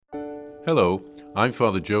Hello, I'm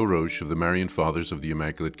Father Joe Roche of the Marian Fathers of the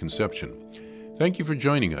Immaculate Conception. Thank you for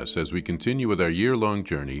joining us as we continue with our year-long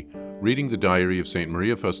journey reading the diary of St.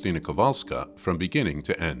 Maria Faustina Kowalska from beginning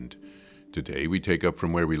to end. Today we take up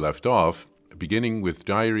from where we left off, beginning with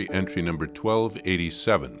diary entry number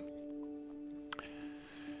 1287.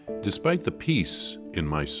 Despite the peace in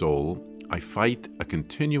my soul, I fight a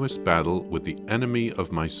continuous battle with the enemy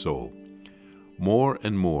of my soul. More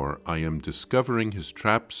and more I am discovering his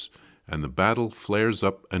traps, and the battle flares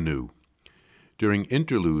up anew. During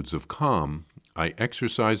interludes of calm, I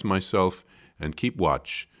exercise myself and keep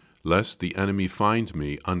watch, lest the enemy find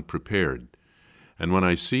me unprepared. And when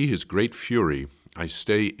I see his great fury, I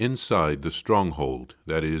stay inside the stronghold,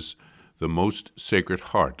 that is, the most sacred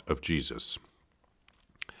heart of Jesus.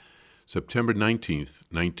 September 19th,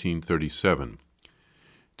 1937.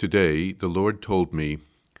 Today, the Lord told me,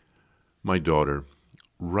 "My daughter,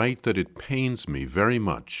 write that it pains me very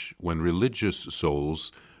much when religious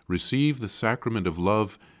souls receive the sacrament of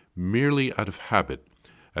love merely out of habit,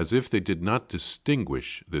 as if they did not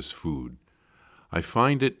distinguish this food. I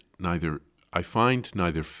find neither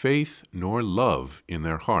faith nor love in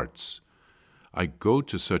their hearts. I go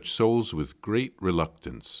to such souls with great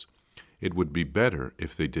reluctance. It would be better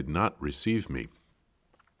if they did not receive me.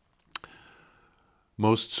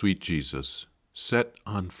 Most sweet Jesus, set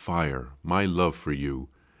on fire my love for you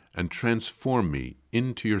and transform me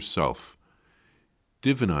into yourself.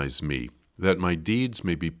 Divinize me that my deeds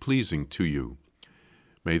may be pleasing to you.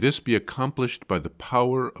 May this be accomplished by the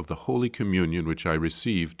power of the Holy Communion which I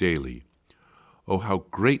receive daily. Oh, how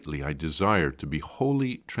greatly I desire to be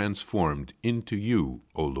wholly transformed into you,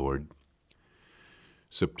 O Lord."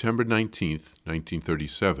 September 19th,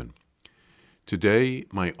 1937. Today,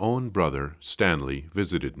 my own brother, Stanley,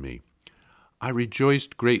 visited me. I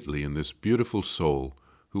rejoiced greatly in this beautiful soul,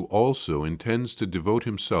 who also intends to devote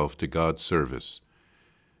himself to God's service.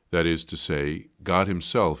 That is to say, God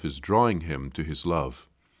himself is drawing him to his love.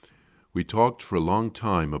 We talked for a long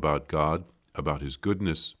time about God, about his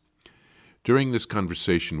goodness. During this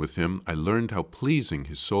conversation with him, I learned how pleasing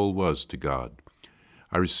his soul was to God.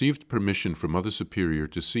 I received permission from Mother Superior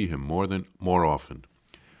to see him more often.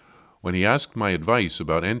 When he asked my advice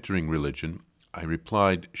about entering religion, I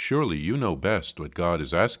replied, "Surely you know best what God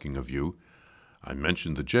is asking of you." I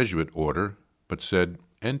mentioned the Jesuit order, but said,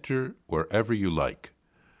 "Enter wherever you like."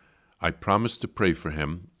 I promised to pray for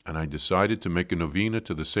him, and I decided to make a novena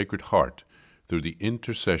to the Sacred Heart through the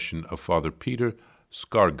intercession of Father Peter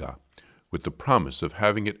Skarga, with the promise of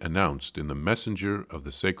having it announced in the Messenger of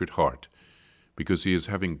the Sacred Heart, because he is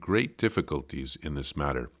having great difficulties in this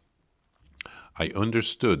matter. I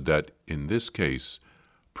understood that, in this case,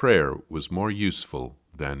 prayer was more useful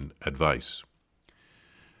than advice.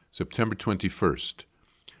 September 21st.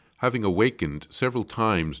 Having awakened several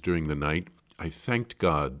times during the night, I thanked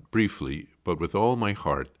God, briefly, but with all my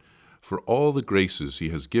heart, for all the graces he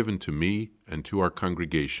has given to me and to our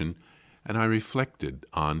congregation, and I reflected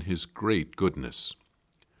on his great goodness.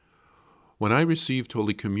 When I received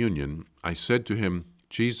Holy Communion, I said to him,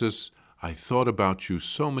 "Jesus, I thought about you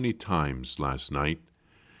so many times last night."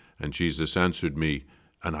 And Jesus answered me,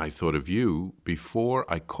 "And I thought of you before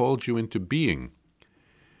I called you into being."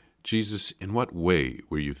 Jesus, in what way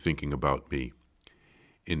were you thinking about me?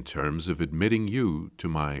 In terms of admitting you to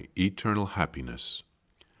my eternal happiness.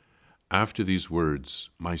 After these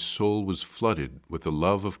words, my soul was flooded with the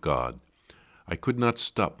love of God. I could not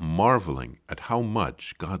stop marveling at how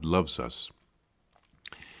much God loves us.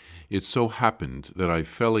 It so happened that I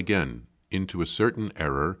fell again into a certain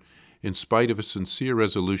error, in spite of a sincere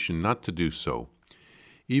resolution not to do so.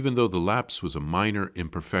 Even though the lapse was a minor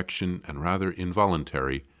imperfection and rather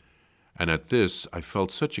involuntary, and at this I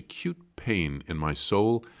felt such acute pain in my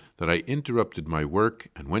soul that I interrupted my work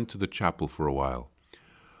and went to the chapel for a while.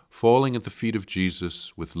 Falling at the feet of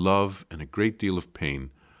Jesus with love and a great deal of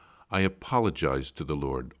pain, I apologized to the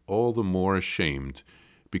Lord, all the more ashamed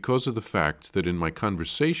because of the fact that in my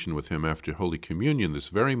conversation with him after Holy Communion this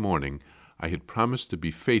very morning, I had promised to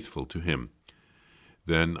be faithful to him.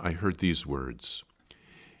 Then I heard these words,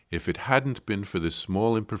 "If it hadn't been for this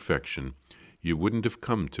small imperfection, you wouldn't have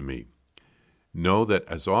come to me. Know that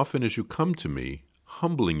as often as you come to me,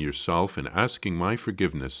 humbling yourself and asking my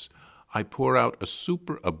forgiveness, I pour out a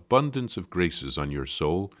superabundance of graces on your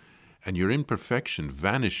soul, and your imperfection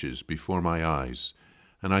vanishes before my eyes,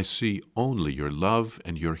 and I see only your love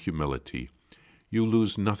and your humility. You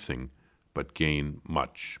lose nothing, but gain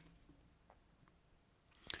much."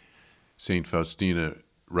 St. Faustina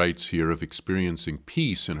writes here of experiencing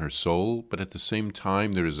peace in her soul, but at the same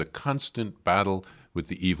time there is a constant battle with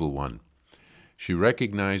the evil one. She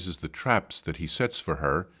recognizes the traps that he sets for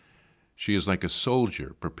her She is like a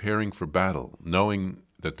soldier preparing for battle, knowing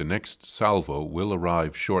that the next salvo will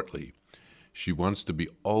arrive shortly. She wants to be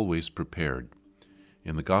always prepared.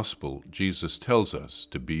 In the Gospel, Jesus tells us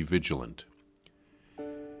to be vigilant.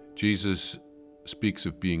 Jesus speaks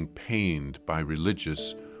of being pained by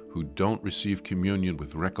religious who don't receive communion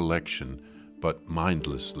with recollection, but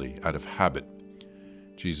mindlessly, out of habit.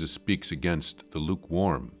 Jesus speaks against the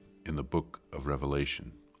lukewarm in the book of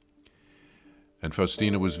Revelation. And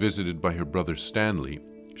Faustina was visited by her brother Stanley.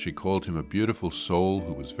 She called him a beautiful soul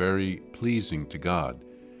who was very pleasing to God.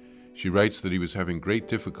 She writes that he was having great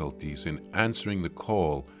difficulties in answering the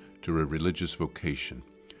call to a religious vocation.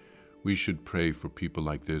 We should pray for people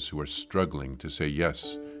like this who are struggling to say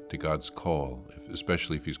yes to God's call,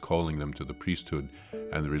 especially if He's calling them to the priesthood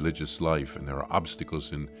and the religious life, and there are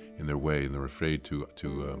obstacles in their way, and they're afraid to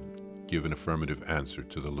give an affirmative answer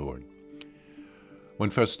to the Lord. When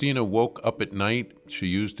Faustina woke up at night, she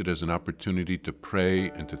used it as an opportunity to pray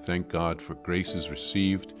and to thank God for graces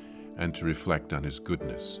received and to reflect on His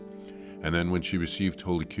goodness. And then when she received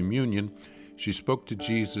Holy Communion, she spoke to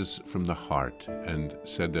Jesus from the heart and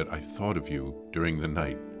said that, "I thought of you during the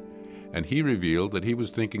night." And He revealed that He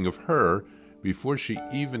was thinking of her before she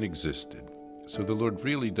even existed. So the Lord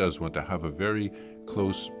really does want to have a very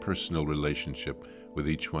close personal relationship with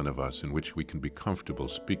each one of us in which we can be comfortable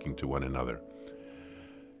speaking to one another.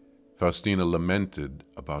 Faustina lamented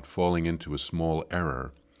about falling into a small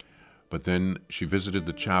error, but then she visited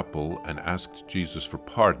the chapel and asked Jesus for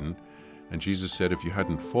pardon, and Jesus said, "If you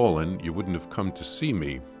hadn't fallen, you wouldn't have come to see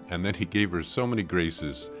me." And then He gave her so many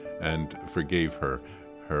graces and forgave her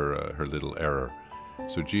little error.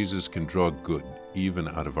 So Jesus can draw good even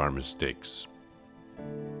out of our mistakes.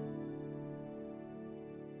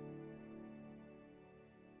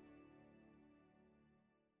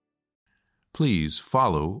 Please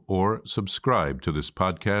follow or subscribe to this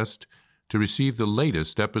podcast to receive the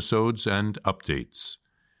latest episodes and updates.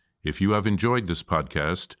 If you have enjoyed this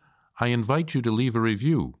podcast, I invite you to leave a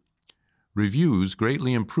review. Reviews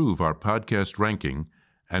greatly improve our podcast ranking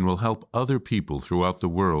and will help other people throughout the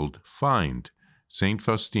world find St.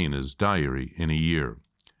 Faustina's Diary in a Year.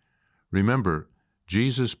 Remember,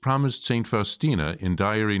 Jesus promised St. Faustina in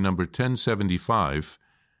Diary number 1075,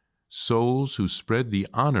 "Souls who spread the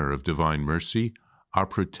honor of divine mercy are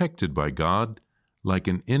protected by God like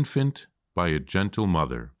an infant by a gentle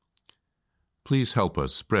mother." Please help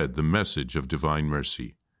us spread the message of divine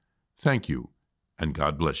mercy. Thank you, and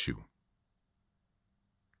God bless you.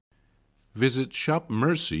 Visit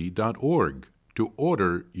shopmercy.org to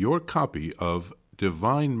order your copy of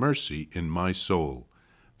Divine Mercy in My Soul,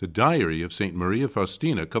 the Diary of St. Maria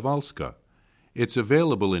Faustina Kowalska. It's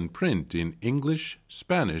available in print in English,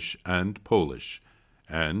 Spanish, and Polish,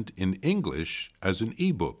 and in English as an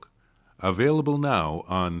e-book, available now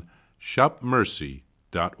on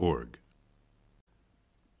shopmercy.org.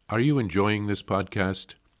 Are you enjoying this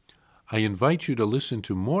podcast? I invite you to listen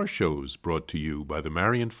to more shows brought to you by the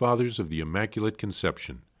Marian Fathers of the Immaculate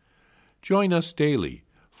Conception. Join us daily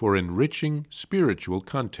for enriching spiritual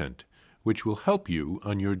content, which will help you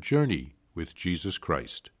on your journey with Jesus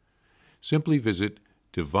Christ. Simply visit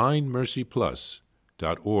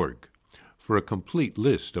DivineMercyPlus.org for a complete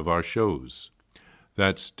list of our shows.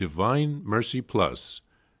 That's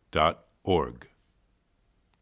DivineMercyPlus.org.